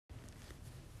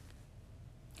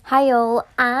Hi all,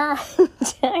 and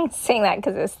I'm saying that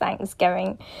because it's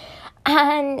Thanksgiving,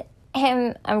 and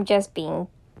I'm just being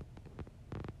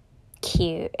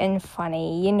cute and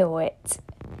funny, you know it.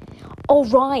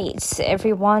 Alright,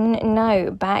 everyone, now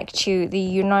back to the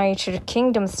United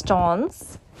Kingdom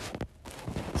stance.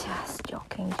 Just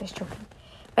joking.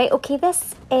 Right, okay,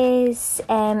 this is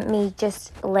me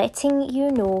just letting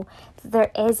you know that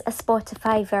there is a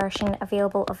Spotify version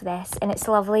available of this, and it's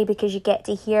lovely because you get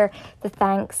to hear the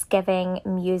Thanksgiving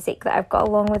music that I've got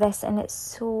along with this, and it's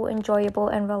so enjoyable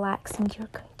and relaxing. You're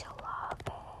going to love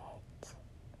it.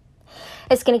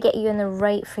 It's going to get you in the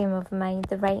right frame of mind,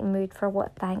 the right mood for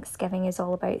what Thanksgiving is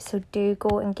all about, so do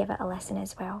go and give it a listen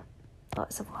as well.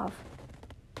 Lots of love.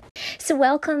 So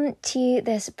welcome to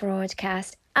this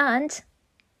broadcast, and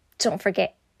don't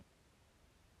forget,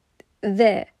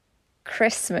 the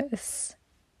Christmas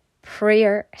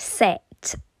prayer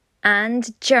set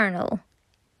and journal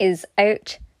is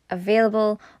out,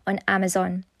 available on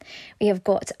Amazon. We have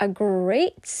got a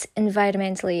great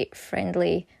environmentally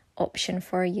friendly option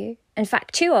for you. In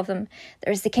fact, two of them.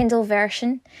 There's the Kindle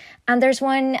version, and there's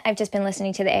one I've just been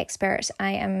listening to the experts.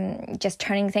 I am just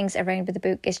turning things around with the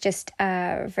book. It's just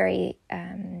a very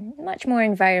much more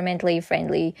environmentally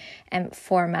friendly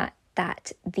format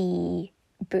that the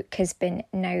book has been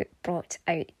now brought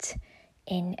out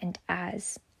in and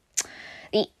as.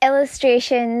 The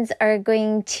illustrations are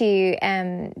going to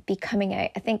be coming out,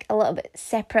 I think, a little bit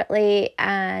separately,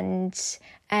 and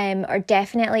are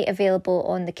definitely available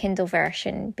on the Kindle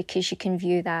version because you can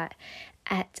view that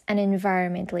at an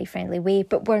environmentally friendly way.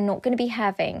 But we're not going to be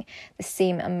having the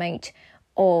same amount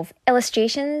of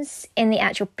illustrations in the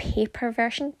actual paper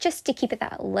version, just to keep it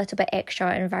that little bit extra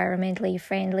environmentally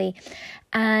friendly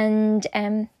and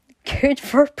good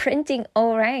for printing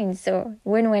all round. So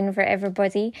win-win for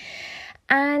everybody.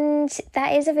 And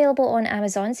that is available on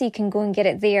Amazon, so you can go and get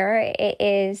it there. It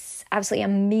is absolutely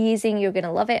amazing. You're going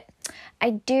to love it.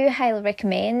 I do highly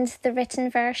recommend the written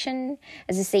version.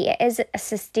 As I say, it is a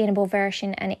sustainable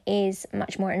version and it is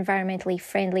much more environmentally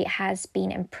friendly. It has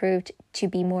been improved to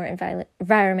be more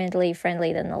environmentally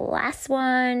friendly than the last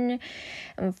one,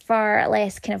 and far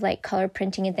less kind of like colour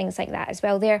printing and things like that as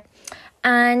well there.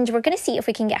 And we're going to see if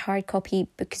we can get a hard copy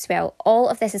book as well. All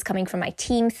of this is coming from my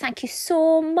team. Thank you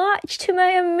so much to my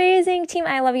amazing team.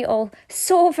 I love you all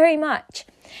so very much.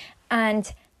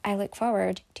 And I look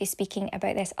forward to speaking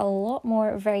about this a lot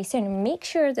more very soon. Make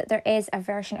sure that there is a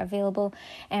version available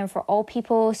for all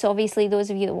people. So obviously those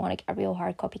of you that want a real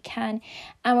hard copy can.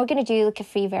 And we're going to do like a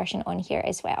free version on here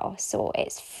as well. So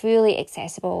it's fully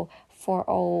accessible for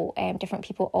all different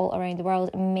people all around the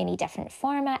world in many different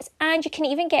formats, and you can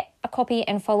even get a copy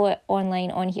and follow it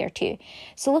online on here too.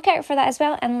 So look out for that as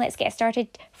well, and let's get started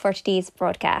for today's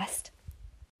broadcast.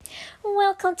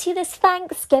 Welcome to this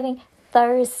Thanksgiving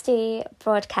Thursday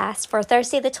broadcast for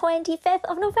Thursday the 25th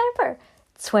of November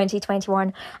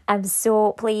 2021. I'm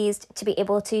so pleased to be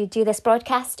able to do this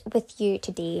broadcast with you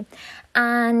today.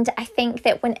 And I think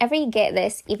that whenever you get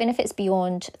this, even if it's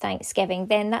beyond Thanksgiving,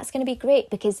 then that's going to be great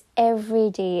because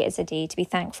every day is a day to be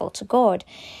thankful to God.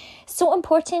 So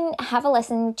important, have a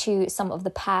listen to some of the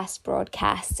past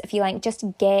broadcasts if you like, just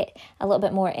to get a little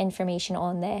bit more information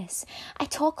on this. I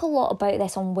talk a lot about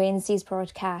this on Wednesday's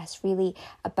broadcast, really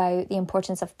about the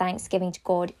importance of thanksgiving to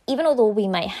God, even although we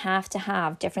might have to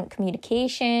have different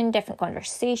communication, different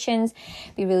conversations,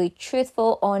 be really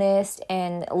truthful, honest,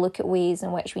 and look at ways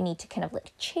in which we need to kind of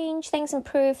like change things,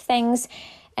 improve things.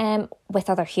 With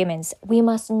other humans. We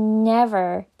must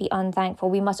never be unthankful.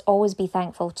 We must always be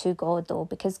thankful to God though,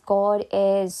 because God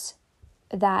is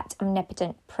that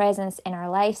omnipotent presence in our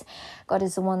lives. God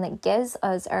is the one that gives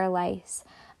us our lives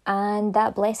and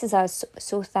that blesses us.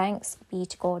 So thanks be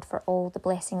to God for all the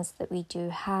blessings that we do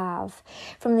have,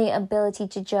 from the ability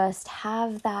to just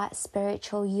have that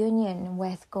spiritual union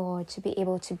with God, to be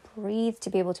able to breathe,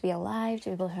 to be able to be alive, to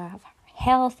be able to have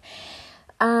health.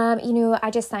 I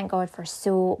just thank God for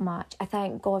so much. I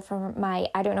thank God for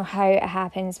I don't know how it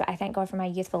happens, but I thank God for my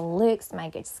youthful looks, my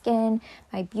good skin,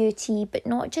 my beauty, but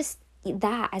not just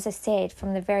that. As I said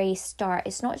from the very start,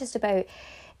 it's not just about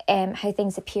how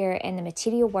things appear in the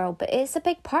material world, but it's a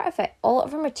big part of it. All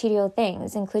of our material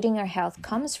things, including our health,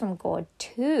 comes from God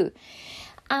too.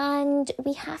 And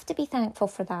we have to be thankful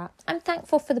for that. I'm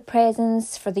thankful for the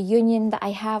presence, for the union that I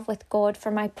have with God, for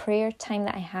my prayer time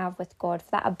that I have with God,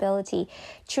 for that ability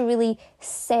to really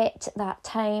set that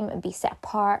time and be set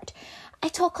apart. I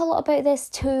talk a lot about this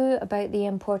too, about the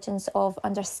importance of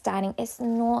understanding. It's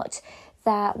not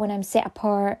that when I'm set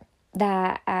apart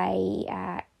that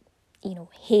I,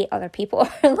 hate other people.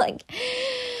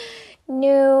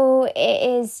 No,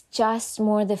 it is just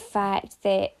more the fact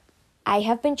that I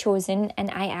have been chosen and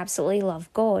I absolutely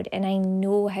love God, and I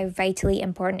know how vitally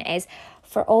important it is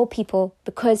for all people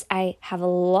because I have a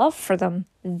love for them.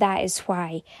 That is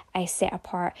why I set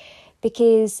apart.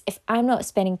 Because if I'm not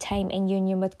spending time in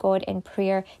union with God in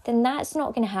prayer, then that's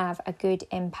not going to have a good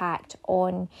impact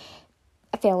on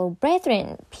fellow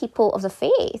brethren, people of the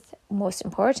faith, most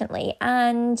importantly,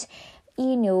 and,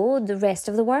 the rest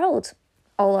of the world,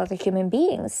 all other human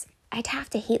beings. I'd have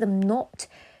to hate them not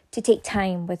to take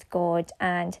time with God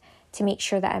and to make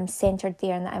sure that I'm centered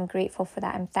there and that I'm grateful for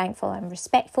that. I'm thankful, I'm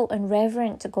respectful and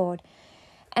reverent to God.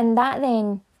 And that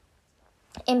then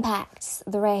impacts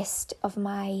the rest of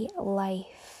my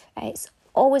life. It's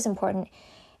always important,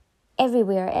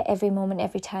 everywhere, at every moment,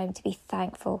 every time, to be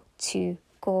thankful to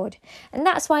God. And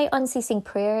that's why unceasing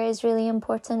prayer is really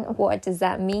important. What does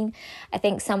that mean? I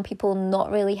think some people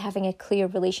not really having a clear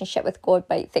relationship with God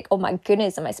might think, oh my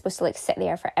goodness, am I supposed to sit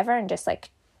there forever and just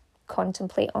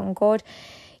contemplate on God?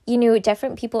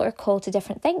 Different people are called to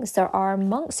different things. There are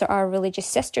monks, there are religious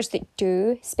sisters that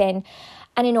do spend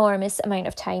an enormous amount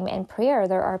of time in prayer.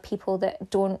 There are people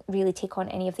that don't really take on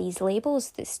any of these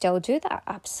labels that still do that,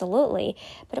 absolutely.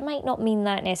 But it might not mean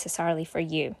that necessarily for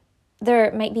you.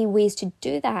 There might be ways to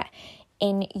do that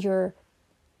in your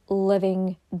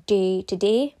living day to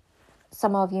day.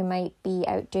 Some of you might be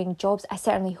out doing jobs. I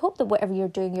certainly hope that whatever you're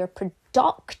doing, you're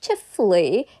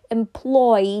productively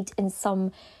employed in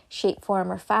some shape,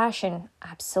 form or fashion.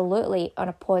 Absolutely, on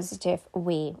a positive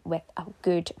way with a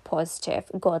good, positive,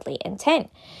 godly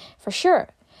intent, for sure.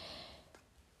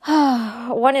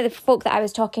 One of the folk that I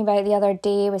was talking about the other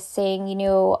day was saying,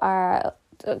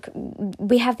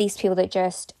 we have these people that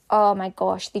just, oh my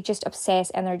gosh, they just obsess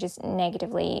and they're just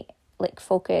negatively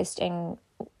focused and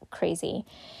crazy.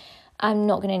 I'm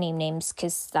not going to name names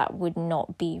because that would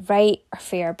not be right or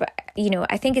fair, but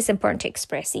I think it's important to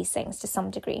express these things to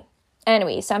some degree.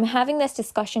 Anyway, so I'm having this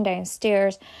discussion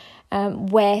downstairs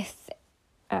with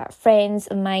friends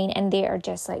of mine, and they are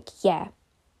just the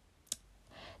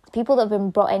people that have been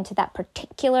brought into that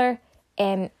particular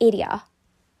area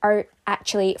are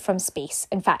actually from space.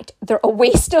 In fact, they're a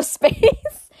waste of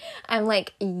space. I'm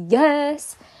like,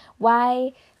 yes.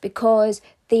 Why? Because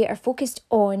they are focused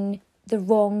on the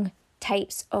wrong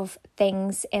types of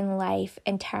things in life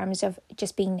in terms of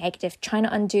just being negative, trying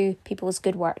to undo people's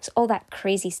good works, all that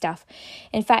crazy stuff.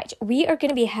 In fact, we are going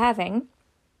to be having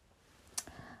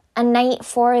a night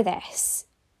for this,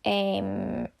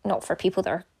 not for people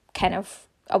that are kind of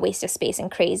a waste of space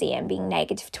and crazy and being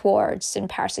negative towards and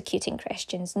persecuting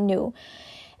Christians. No,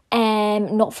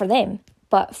 not for them,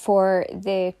 but for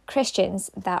the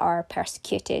Christians that are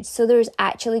persecuted. So there's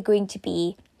actually going to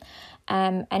be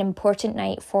an important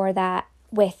night for that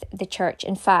with the church.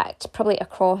 In fact, probably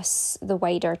across the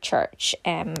wider church.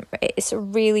 It's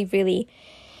really, really,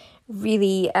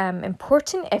 really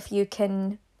important if you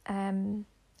can. By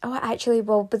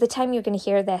the time you're going to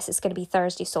hear this, it's going to be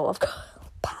Thursday, so I've got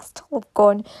past all have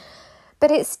gone.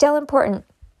 But it's still important,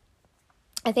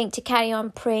 I think, to carry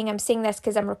on praying. I'm saying this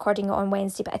because I'm recording it on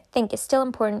Wednesday, but I think it's still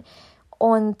important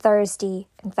on Thursday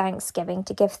and Thanksgiving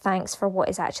to give thanks for what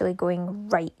is actually going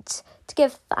right, to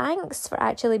give thanks for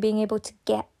actually being able to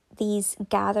get these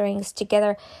gatherings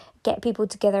together, get people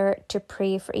together to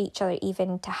pray for each other,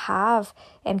 even to have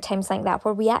times like that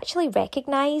where we actually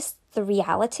recognise the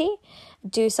reality,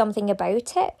 do something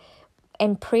about it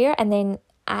in prayer, and then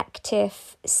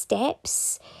active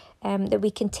steps that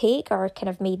we can take are kind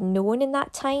of made known in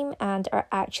that time and are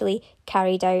actually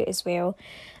carried out as well.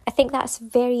 I think that's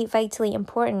very vitally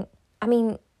important. I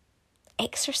mean,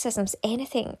 exorcisms,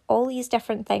 anything, all these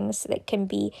different things that can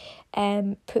be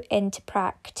put into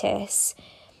practice,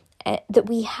 that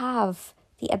we have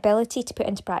the ability to put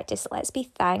into practice. Let's be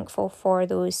thankful for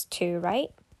those too, right?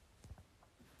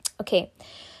 Okay,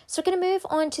 so we're going to move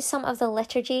on to some of the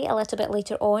liturgy a little bit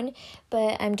later on,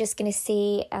 but I'm just going to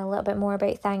say a little bit more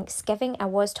about Thanksgiving. I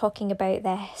was talking about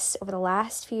this over the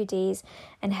last few days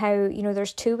and how,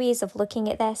 there's two ways of looking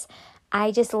at this.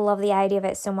 I just love the idea of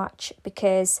it so much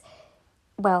because,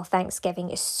 Thanksgiving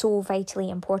is so vitally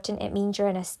important. It means you're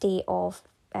in a state of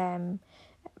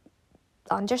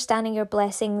understanding your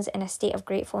blessings, in a state of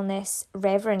gratefulness,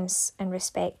 reverence and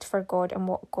respect for God and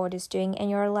what God is doing in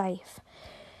your life.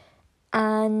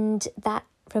 And that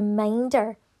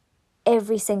reminder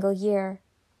every single year,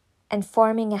 and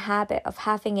forming a habit of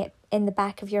having it in the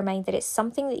back of your mind that it's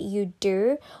something that you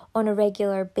do on a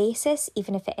regular basis,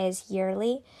 even if it is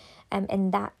yearly,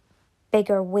 in that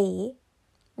bigger way,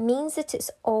 means that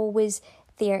it's always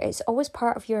there. It's always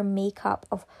part of your makeup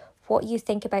of what you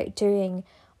think about doing,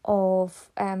 of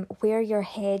where your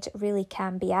head really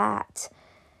can be at.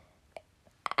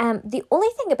 The only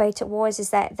thing about it is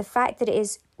that the fact that it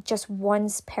is just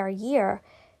once per year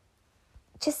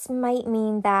just might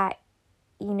mean that,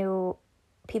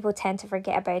 people tend to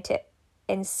forget about it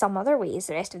in some other ways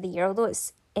the rest of the year, although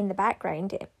it's in the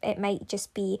background. It might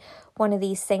just be one of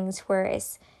these things where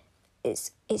it's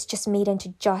just made into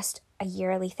just a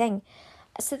yearly thing.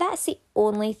 So that's the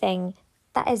only thing.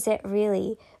 That is it,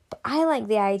 really. But I like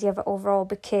the idea of it overall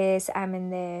because I'm in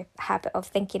the habit of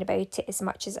thinking about it as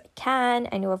much as I can.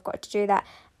 I know I've got to do that,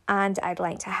 and I'd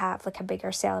like to have a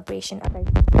bigger celebration about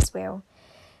it as well.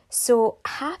 So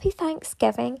happy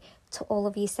Thanksgiving to all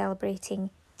of you celebrating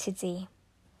today.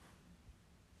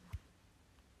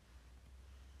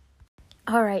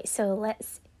 All right, so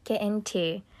let's get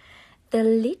into the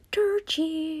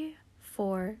liturgy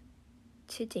for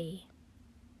today.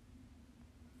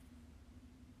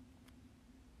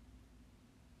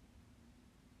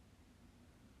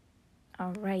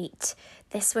 All right,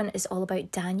 this one is all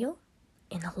about Daniel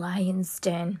in the lion's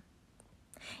den.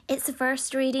 It's the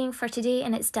first reading for today,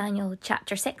 and it's Daniel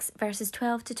chapter 6, verses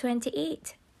 12 to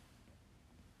 28.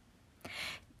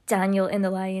 Daniel in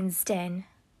the lion's den.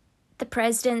 The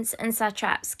presidents and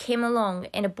satraps came along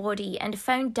in a body and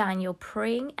found Daniel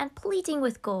praying and pleading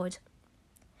with God.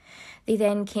 They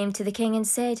then came to the king and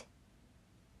said,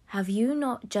 "Have you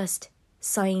not just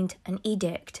signed an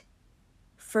edict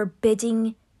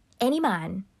forbidding any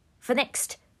man for the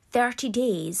next 30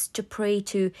 days to pray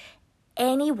to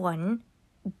anyone,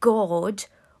 God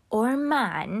or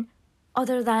man,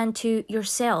 other than to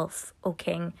yourself, O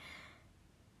king,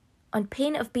 on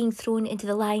pain of being thrown into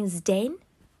the lion's den?"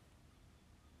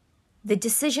 "The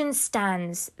decision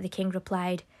stands," the king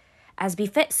replied, "as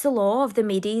befits the law of the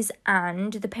Medes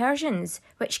and the Persians,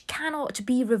 which cannot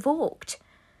be revoked."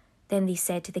 Then they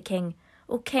said to the king,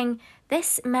 "O king,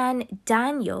 this man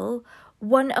Daniel,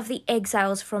 one of the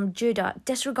exiles from Judah,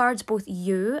 disregards both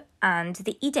you and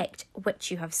the edict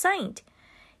which you have signed.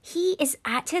 He is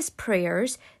at his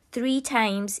prayers 3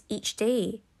 times each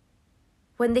day."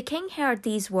 When the king heard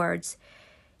these words,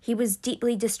 he was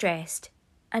deeply distressed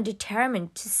and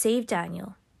determined to save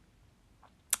Daniel.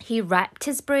 He racked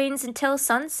his brains until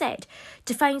sunset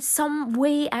to find some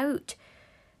way out.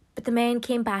 But the men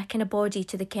came back in a body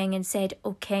to the king and said,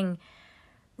 "O king,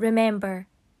 remember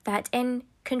that in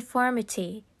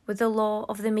conformity with the law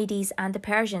of the Medes and the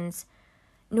Persians,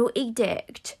 no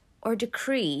edict or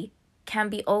decree can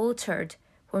be altered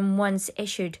when once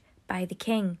issued by the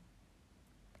king."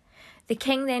 The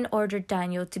king then ordered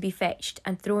Daniel to be fetched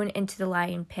and thrown into the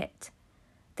lion pit.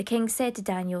 The king said to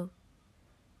Daniel,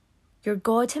 "Your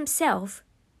God himself,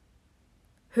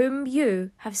 whom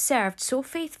you have served so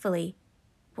faithfully,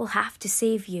 will have to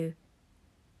save you."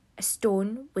 A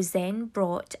stone was then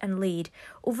brought and laid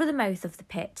over the mouth of the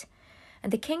pit,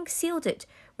 and the king sealed it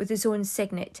with his own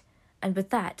signet and with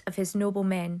that of his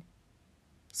noblemen,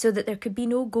 so that there could be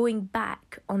no going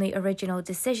back on the original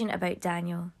decision about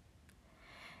Daniel.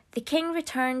 The king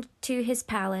returned to his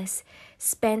palace,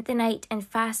 spent the night in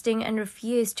fasting, and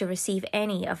refused to receive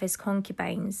any of his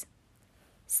concubines.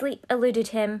 Sleep eluded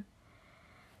him,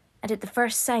 and at the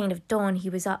first sign of dawn he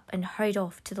was up and hurried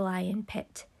off to the lion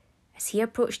pit. As he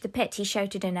approached the pit, he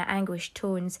shouted in anguished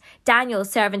tones, "Daniel,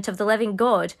 servant of the living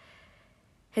God,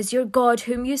 has your God,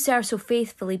 whom you serve so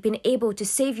faithfully, been able to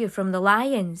save you from the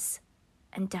lions?"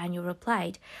 And Daniel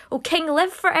replied, "O king,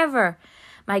 live forever.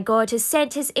 My God has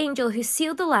sent his angel who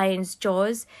sealed the lions'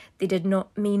 jaws. They did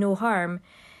me no harm,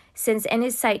 since in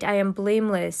his sight I am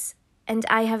blameless, and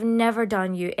I have never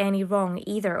done you any wrong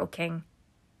either, O king."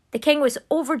 The king was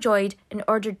overjoyed and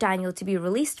ordered Daniel to be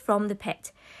released from the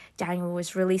pit. Daniel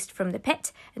was released from the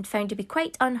pit and found to be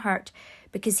quite unhurt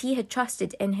because he had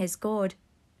trusted in his God.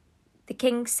 The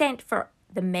king sent for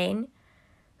the men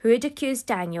who had accused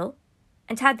Daniel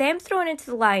and had them thrown into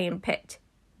the lion pit,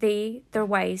 they, their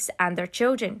wives, and their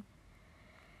children.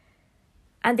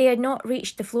 And they had not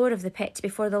reached the floor of the pit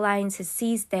before the lions had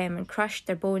seized them and crushed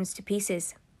their bones to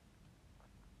pieces.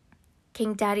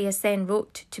 King Darius then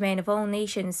wrote to men of all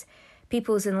nations,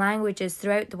 peoples, and languages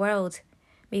throughout the world,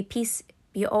 "May peace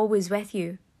be always with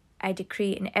you. I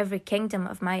decree in every kingdom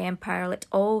of my empire, let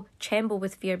all tremble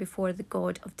with fear before the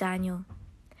God of Daniel.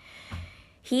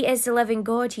 He is the living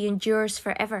God. He endures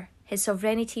forever. His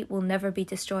sovereignty will never be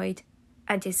destroyed,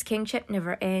 and his kingship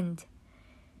never end.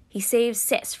 He saves,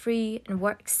 sets free, and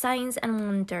works signs and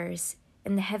wonders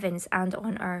in the heavens and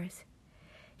on earth.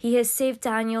 He has saved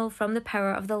Daniel from the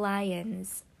power of the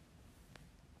lions."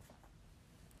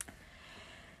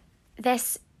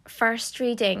 This first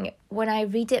reading, when I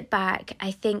read it back,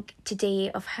 I think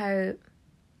today of how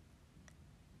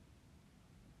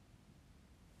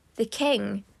the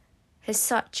king has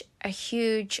such a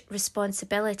huge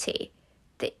responsibility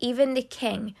that even the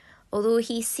king, although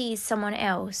he sees someone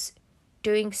else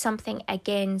doing something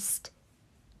against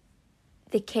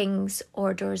the king's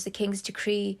orders, the king's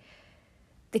decree,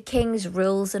 the king's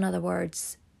rules, in other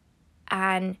words,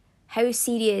 and how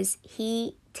serious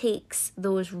he takes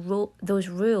those rules,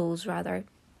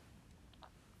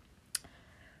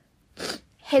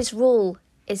 his role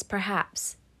is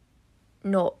perhaps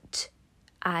not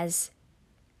as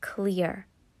clear,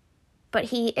 but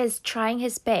he is trying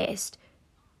his best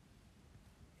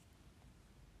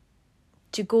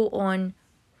to go on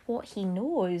what he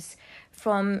knows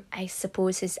from, I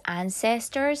suppose, his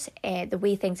ancestors, the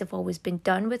way things have always been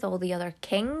done with all the other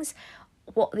kings,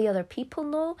 what the other people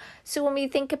know. So when we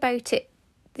think about it,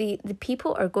 the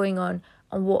people are going on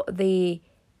what they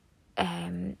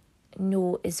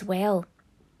know as well.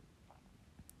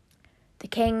 The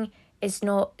king is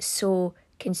not so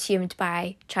consumed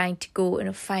by trying to go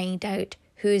and find out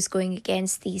who's going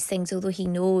against these things, although he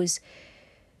knows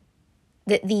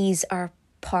that these are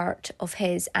part of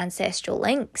his ancestral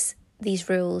links, these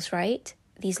rules, right?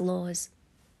 These laws.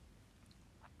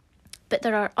 But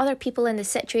there are other people in the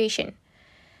situation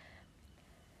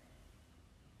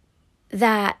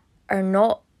that are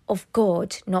not of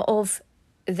God, not of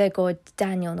the God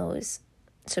Daniel knows.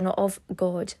 So not of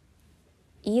God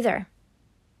either.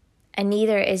 And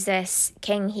neither is this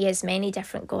king. He has many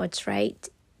different gods, right?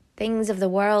 Things of the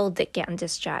world that get him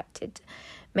distracted.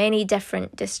 Many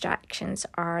different distractions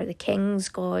are the king's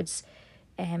gods.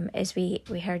 As we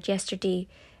heard yesterday,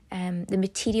 the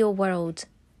material world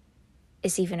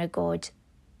is even a god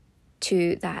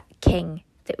to that king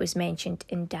that was mentioned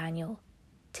in Daniel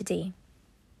today.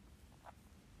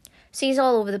 So he's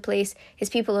all over the place. His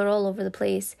people are all over the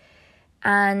place.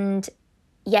 And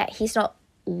yet he's not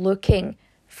looking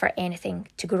for anything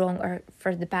to go wrong or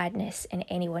for the badness in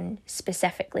anyone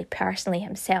specifically, personally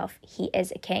himself. He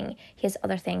is a king. He has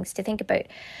other things to think about.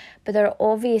 But there are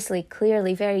obviously,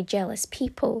 clearly very jealous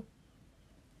people,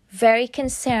 very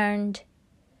concerned,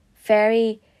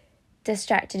 very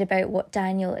distracted about what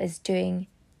Daniel is doing,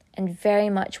 and very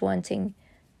much wanting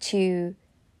to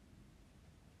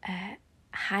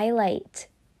highlight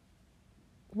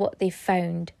what they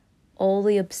found, all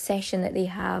the obsession that they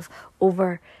have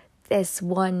over this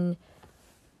one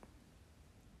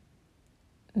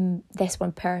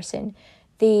person.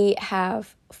 They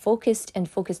have focused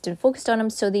on him,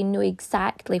 so they know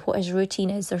exactly what his routine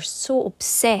is. They're so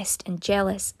obsessed and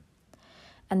jealous,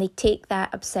 and they take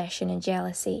that obsession and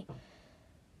jealousy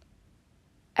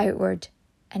outward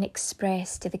and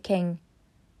express to the king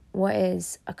what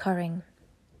is occurring.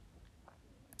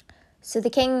 So the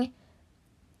king,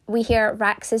 we hear,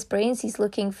 racks his brains. He's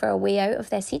looking for a way out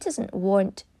of this. He doesn't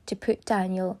want to put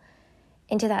Daniel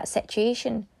into that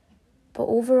situation, but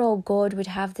overall God would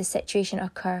have the situation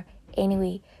occur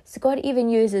anyway. So God even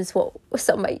uses what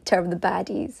some might term the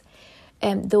baddies,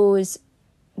 those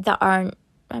that aren't,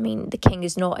 the king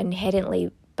is not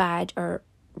inherently bad or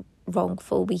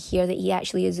wrongful. We hear that he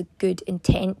actually has a good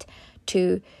intent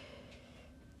to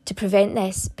prevent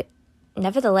this, but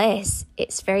nevertheless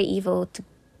it's very evil to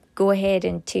go ahead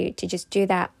and to just do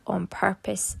that on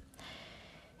purpose.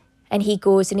 And he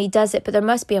goes and he does it, but there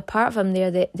must be a part of him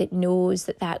there that knows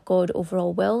that God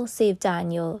overall will save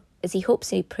Daniel, as he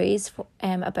hopes and he prays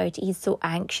about it. He's so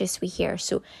anxious, we hear.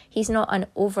 So he's not an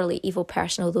overly evil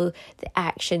person, although the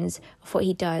actions of what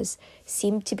he does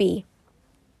seem to be.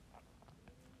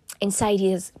 Inside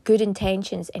he has good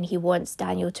intentions and he wants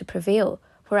Daniel to prevail.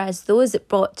 Whereas those that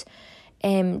brought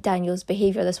Daniel's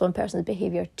behaviour, this one person's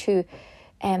behaviour, to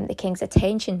the king's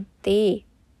attention, they,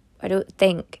 I don't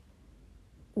think,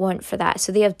 want for that.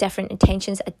 So they have different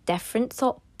intentions, a different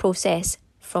thought process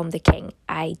from the king.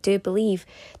 I do believe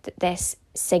that this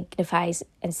signifies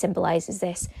and symbolises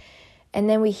this. And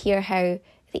then we hear how at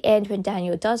the end, when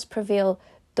Daniel does prevail,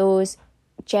 those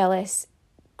jealous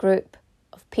group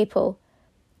of people,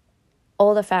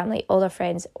 all their family, all their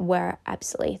friends, were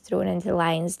absolutely thrown into the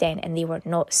lion's den, and they were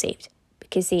not saved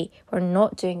because they were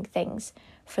not doing things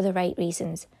for the right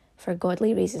reasons, for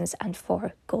godly reasons, and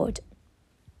for God.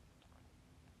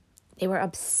 They were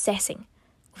obsessing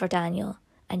over Daniel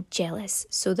and jealous,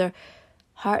 so their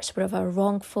hearts were of a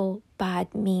wrongful,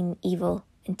 bad, mean, evil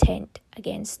intent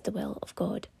against the will of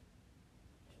God.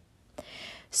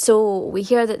 So we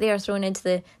hear that they are thrown into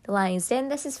the lion's den.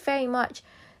 This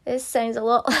sounds a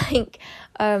lot like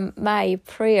my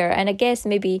prayer. And I guess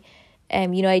maybe,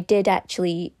 I did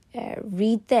actually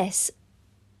read this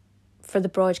for the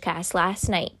broadcast last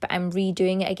night, but I'm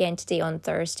redoing it again today on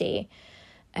Thursday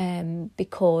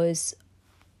because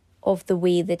of the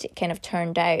way that it kind of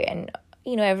turned out. And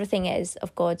everything is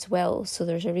of God's will, so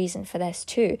there's a reason for this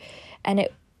too. And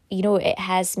it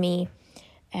has me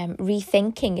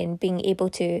rethinking and being able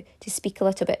to speak a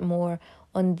little bit more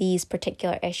on these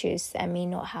particular issues that I may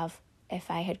not have if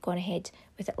I had gone ahead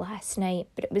with it last night.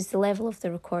 But it was the level of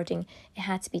the recording, it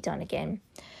had to be done again.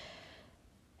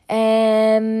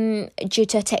 Due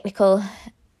to a technical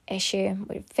issue.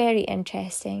 Very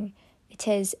interesting. It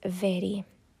is very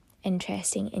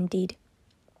interesting indeed.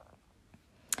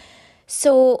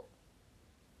 So,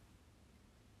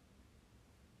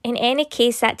 in any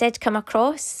case, that did come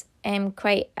across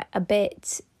quite a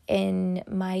bit in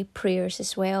my prayers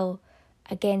as well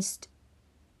against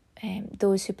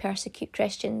those who persecute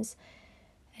Christians.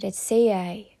 I did say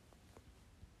I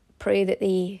pray that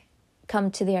they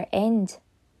come to their end.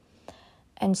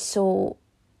 And so,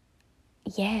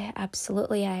 yeah,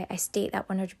 absolutely, I state that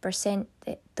 100%,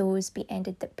 that those be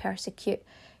ended that persecute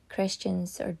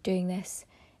Christians are doing this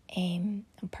on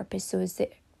purpose. Those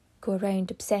that go around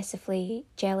obsessively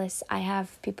jealous. I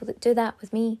have people that do that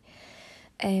with me.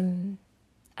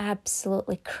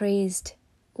 Absolutely crazed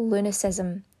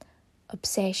lunacism,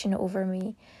 obsession over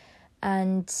me.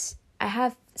 And I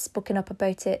have spoken up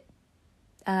about it,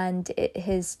 and it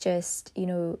has just,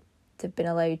 they've been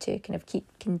allowed to kind of keep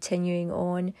continuing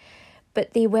on.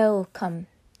 But they will come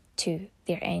to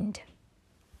their end.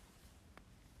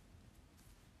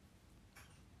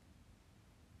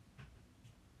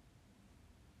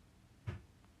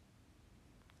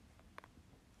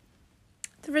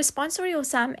 The responsorial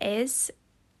psalm is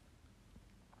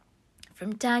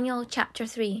from Daniel chapter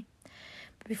 3.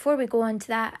 But before we go on to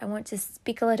that, I want to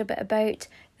speak a little bit about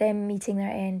them meeting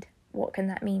their end. What can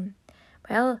that mean?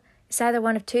 Well, it's either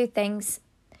one of two things.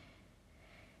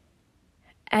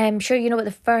 I'm sure you know what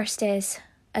the first is,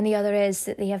 and the other is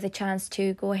that they have the chance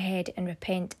to go ahead and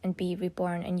repent and be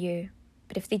reborn anew.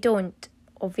 But if they don't,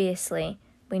 obviously,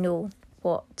 we know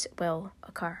what will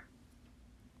occur.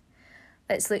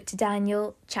 Let's look to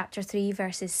Daniel chapter 3,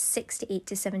 verses 68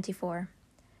 to 74.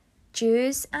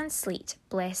 Dews and sleet,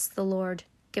 bless the Lord.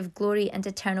 Give glory and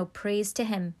eternal praise to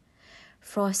him.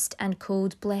 Frost and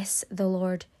cold, bless the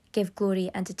Lord. Give glory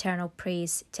and eternal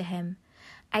praise to him.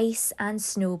 Ice and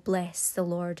snow, bless the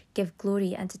Lord. Give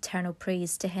glory and eternal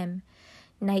praise to him.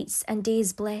 Nights and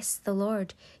days, bless the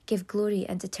Lord. Give glory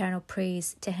and eternal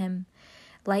praise to him.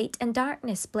 Light and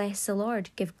darkness, bless the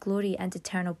Lord. Give glory and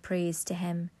eternal praise to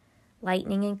him.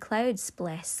 Lightning and clouds,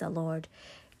 bless the Lord.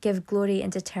 Give glory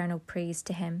and eternal praise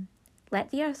to him.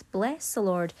 Let the earth bless the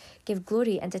Lord. Give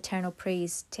glory and eternal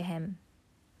praise to him.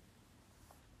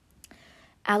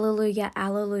 Alleluia,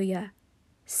 alleluia.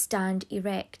 Stand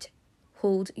erect.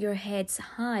 Hold your heads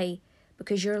high,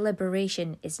 because your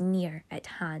liberation is near at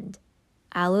hand.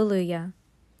 Alleluia.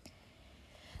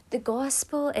 The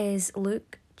Gospel is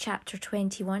Luke chapter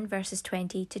 21, verses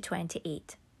 20 to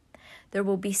 28. There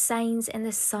will be signs in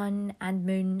the sun and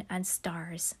moon and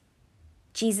stars.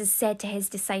 Jesus said to his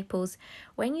disciples,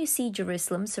 when you see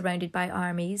Jerusalem surrounded by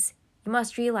armies, you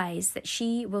must realize that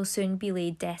she will soon be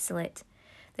laid desolate.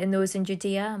 Then those in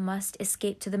Judea must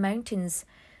escape to the mountains.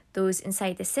 Those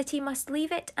inside the city must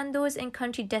leave it, and those in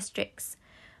country districts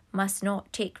must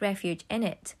not take refuge in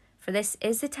it. For this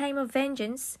is the time of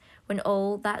vengeance, when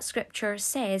all that Scripture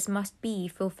says must be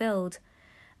fulfilled.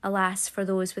 Alas, for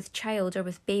those with child or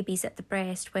with babies at the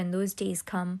breast when those days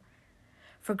come.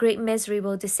 For great misery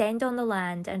will descend on the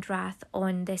land and wrath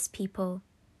on this people.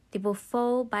 They will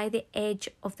fall by the edge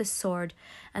of the sword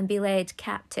and be led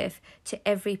captive to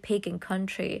every pagan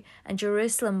country, and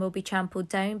Jerusalem will be trampled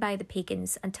down by the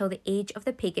pagans until the age of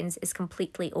the pagans is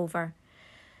completely over.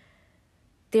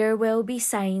 There will be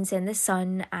signs in the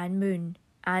sun and moon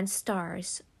and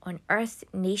stars. On earth,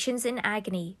 nations in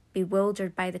agony,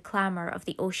 bewildered by the clamour of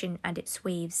the ocean and its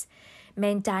waves,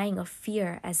 men dying of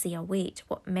fear as they await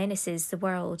what menaces the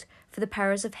world, for the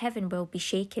powers of heaven will be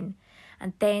shaken.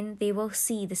 And then they will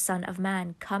see the Son of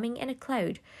Man coming in a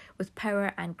cloud with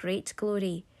power and great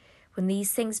glory. When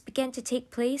these things begin to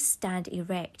take place, stand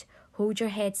erect, hold your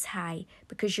heads high,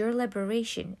 because your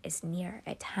liberation is near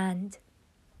at hand.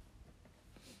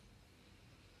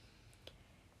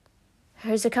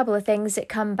 There's a couple of things that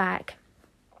come back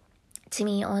to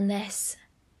me on this.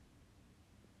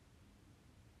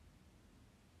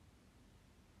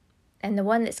 And the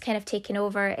one that's kind of taken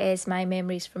over is my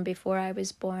memories from before I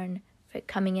was born,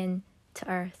 coming in to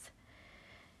earth.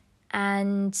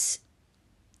 And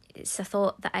it's a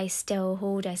thought that I still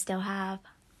hold, I still have.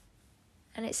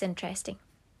 And it's interesting.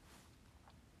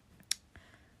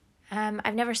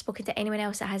 I've never spoken to anyone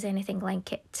else that has anything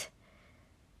like it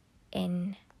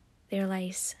in their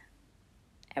lives.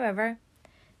 However,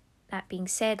 that being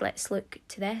said, let's look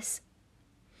to this.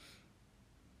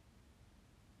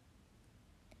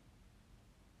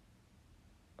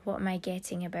 what am I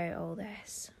getting about all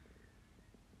this?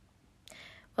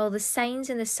 Well, the signs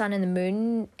in the sun and the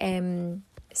moon,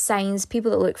 signs,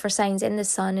 people that look for signs in the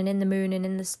sun and in the moon and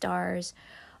in the stars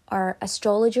are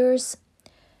astrologers.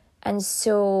 And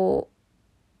so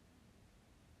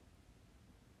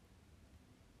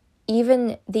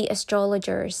even the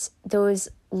astrologers, those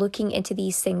looking into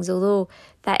these things, although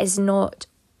that is not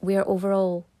where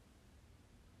overall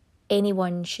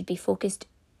anyone should be focused,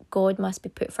 God must be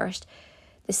put first.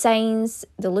 The signs,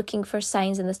 the looking for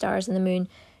signs in the stars and the moon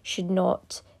should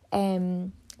not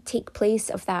take place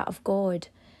of that of God.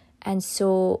 And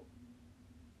so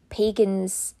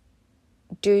pagans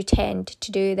do tend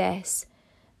to do this.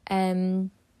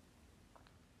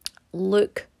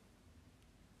 Look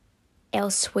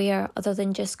elsewhere other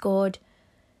than just God,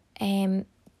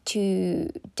 to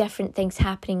different things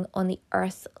happening on the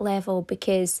earth level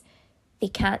because they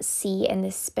can't see in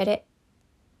the spirit.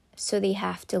 So they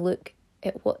have to look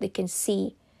at what they can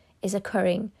see is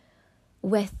occurring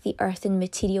with the earth and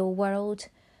material world,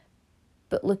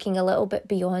 but looking a little bit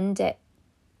beyond it,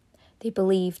 they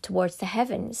believe towards the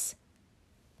heavens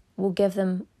will give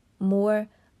them more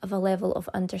of a level of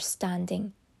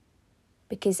understanding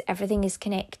because everything is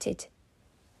connected.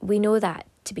 We know that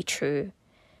to be true.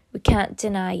 We can't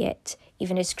deny it,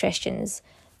 even as Christians,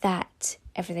 that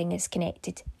everything is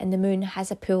connected and the moon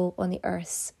has a pull on the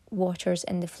earth's waters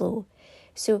and the flow.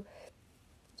 So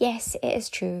yes, it is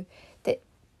true that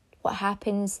what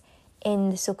happens in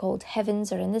the so-called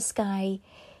heavens or in the sky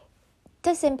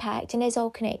does impact and is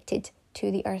all connected to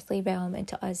the earthly realm and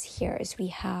to us here as we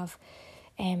have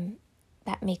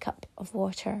that makeup of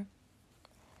water.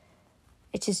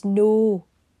 It is no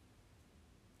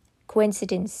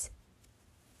coincidence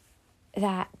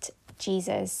that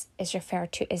Jesus is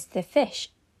referred to as the fish.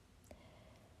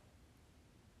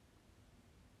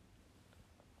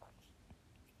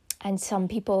 And some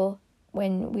people,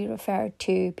 when we refer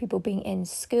to people being in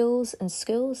schools,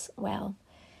 well,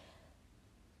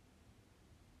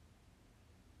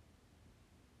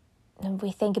 and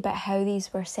we think about how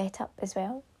these were set up as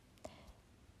well.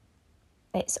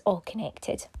 It's all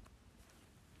connected.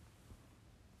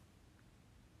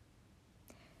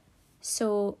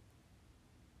 So,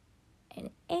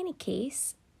 in any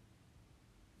case,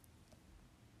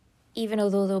 even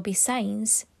although there'll be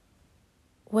signs,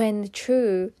 when the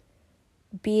true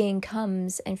being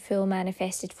comes in full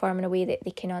manifested form in a way that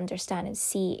they can understand and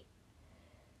see,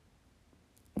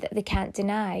 that they can't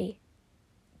deny,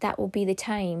 that will be the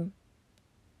time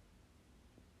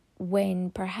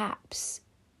when perhaps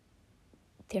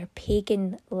their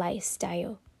pagan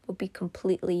lifestyle will be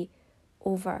completely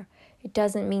over. It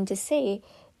doesn't mean to say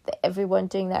that everyone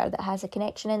doing that or that has a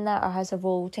connection in that or has a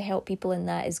role to help people in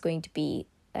that is going to be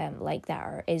like that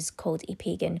or is called a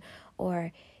pagan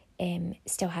or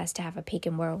still has to have a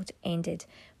pagan world ended.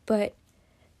 But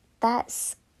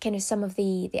that's kind of some of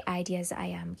the ideas that I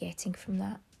am getting from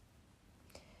that.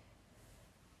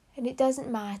 And it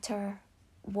doesn't matter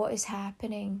what is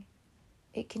happening.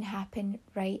 It can happen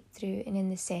right through and in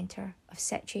the centre of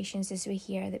situations as we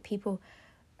hear that people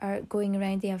are going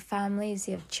around, they have families,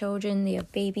 they have children, they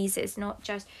have babies. It's not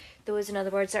just those, in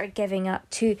other words, that are giving up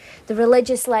to the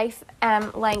religious life,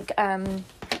 like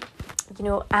Anna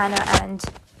and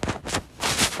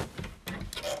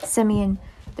Simeon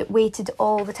that waited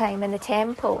all the time in the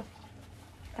temple.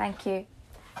 Thank you.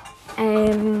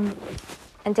 And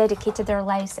dedicated their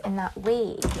lives in that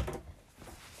way.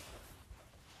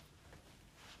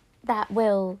 That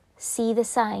will see the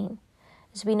sign.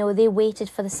 As we know, they waited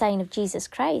for the sign of Jesus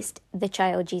Christ, the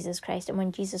child Jesus Christ. And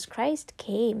when Jesus Christ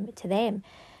came to them,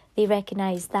 they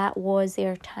recognised that was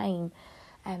their time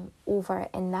over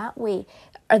in that way.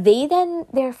 Are they then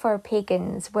therefore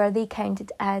pagans? Were they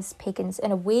counted as pagans?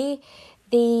 In a way,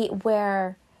 they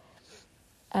were,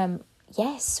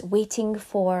 waiting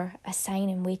for a sign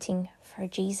and waiting for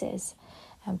Jesus.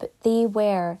 But they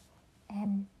were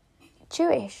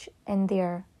Jewish in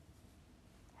their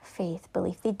faith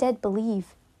belief. They did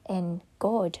believe in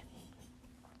God.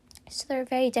 So there are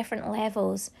very different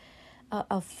levels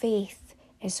of faith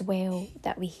as well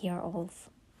that we hear of.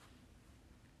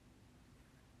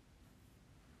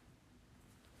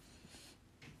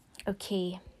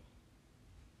 Okay.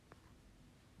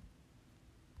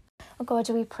 Oh God,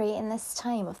 we pray in this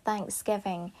time of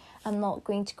Thanksgiving. I'm not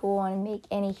going to go on and make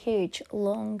any huge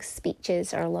long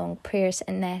speeches or long prayers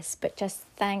in this, but just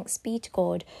thanks be to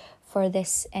God for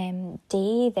this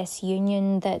day, this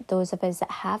union that those of us that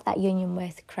have that union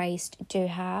with Christ do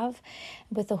have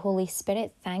with the Holy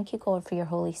Spirit. Thank you, God, for your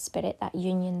Holy Spirit, that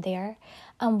union there,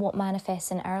 and what manifests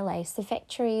in our lives, the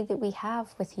victory that we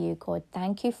have with you, God.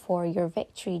 Thank you for your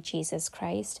victory, Jesus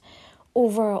Christ,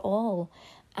 overall.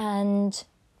 And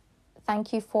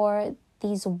thank you for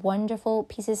these wonderful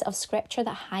pieces of scripture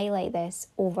that highlight this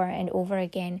over and over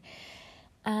again.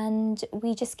 And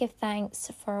we just give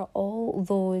thanks for all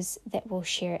those that will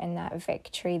share in that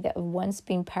victory, that have once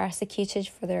been persecuted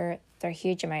for their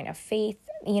huge amount of faith.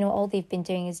 All they've been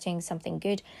doing is doing something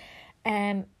good.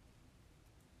 And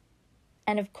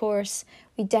of course,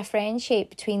 we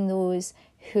differentiate between those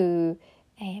who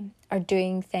are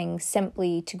doing things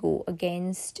simply to go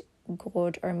against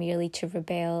God or merely to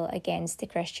rebel against the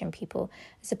Christian people,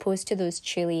 as opposed to those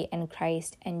truly in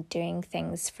Christ and doing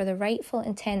things for the rightful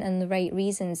intent and the right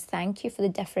reasons. Thank you for the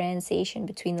differentiation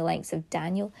between the likes of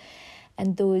Daniel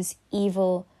and those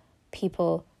evil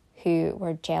people who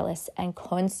were jealous and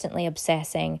constantly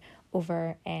obsessing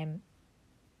over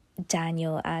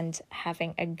Daniel and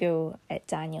having a go at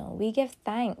Daniel. We give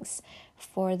thanks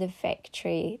for the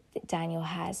victory that Daniel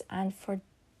has, and for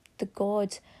the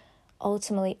God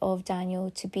ultimately of Daniel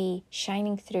to be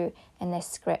shining through in this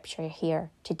scripture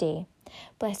here today.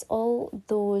 Bless all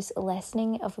those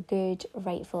listening of a good,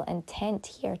 rightful intent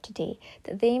here today,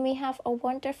 that they may have a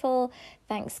wonderful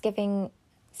Thanksgiving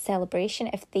celebration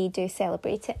if they do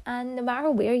celebrate it, and no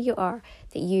matter where you are,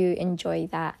 that you enjoy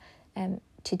that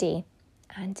today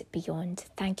and beyond.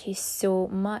 Thank you so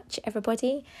much,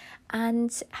 everybody,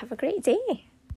 and have a great day.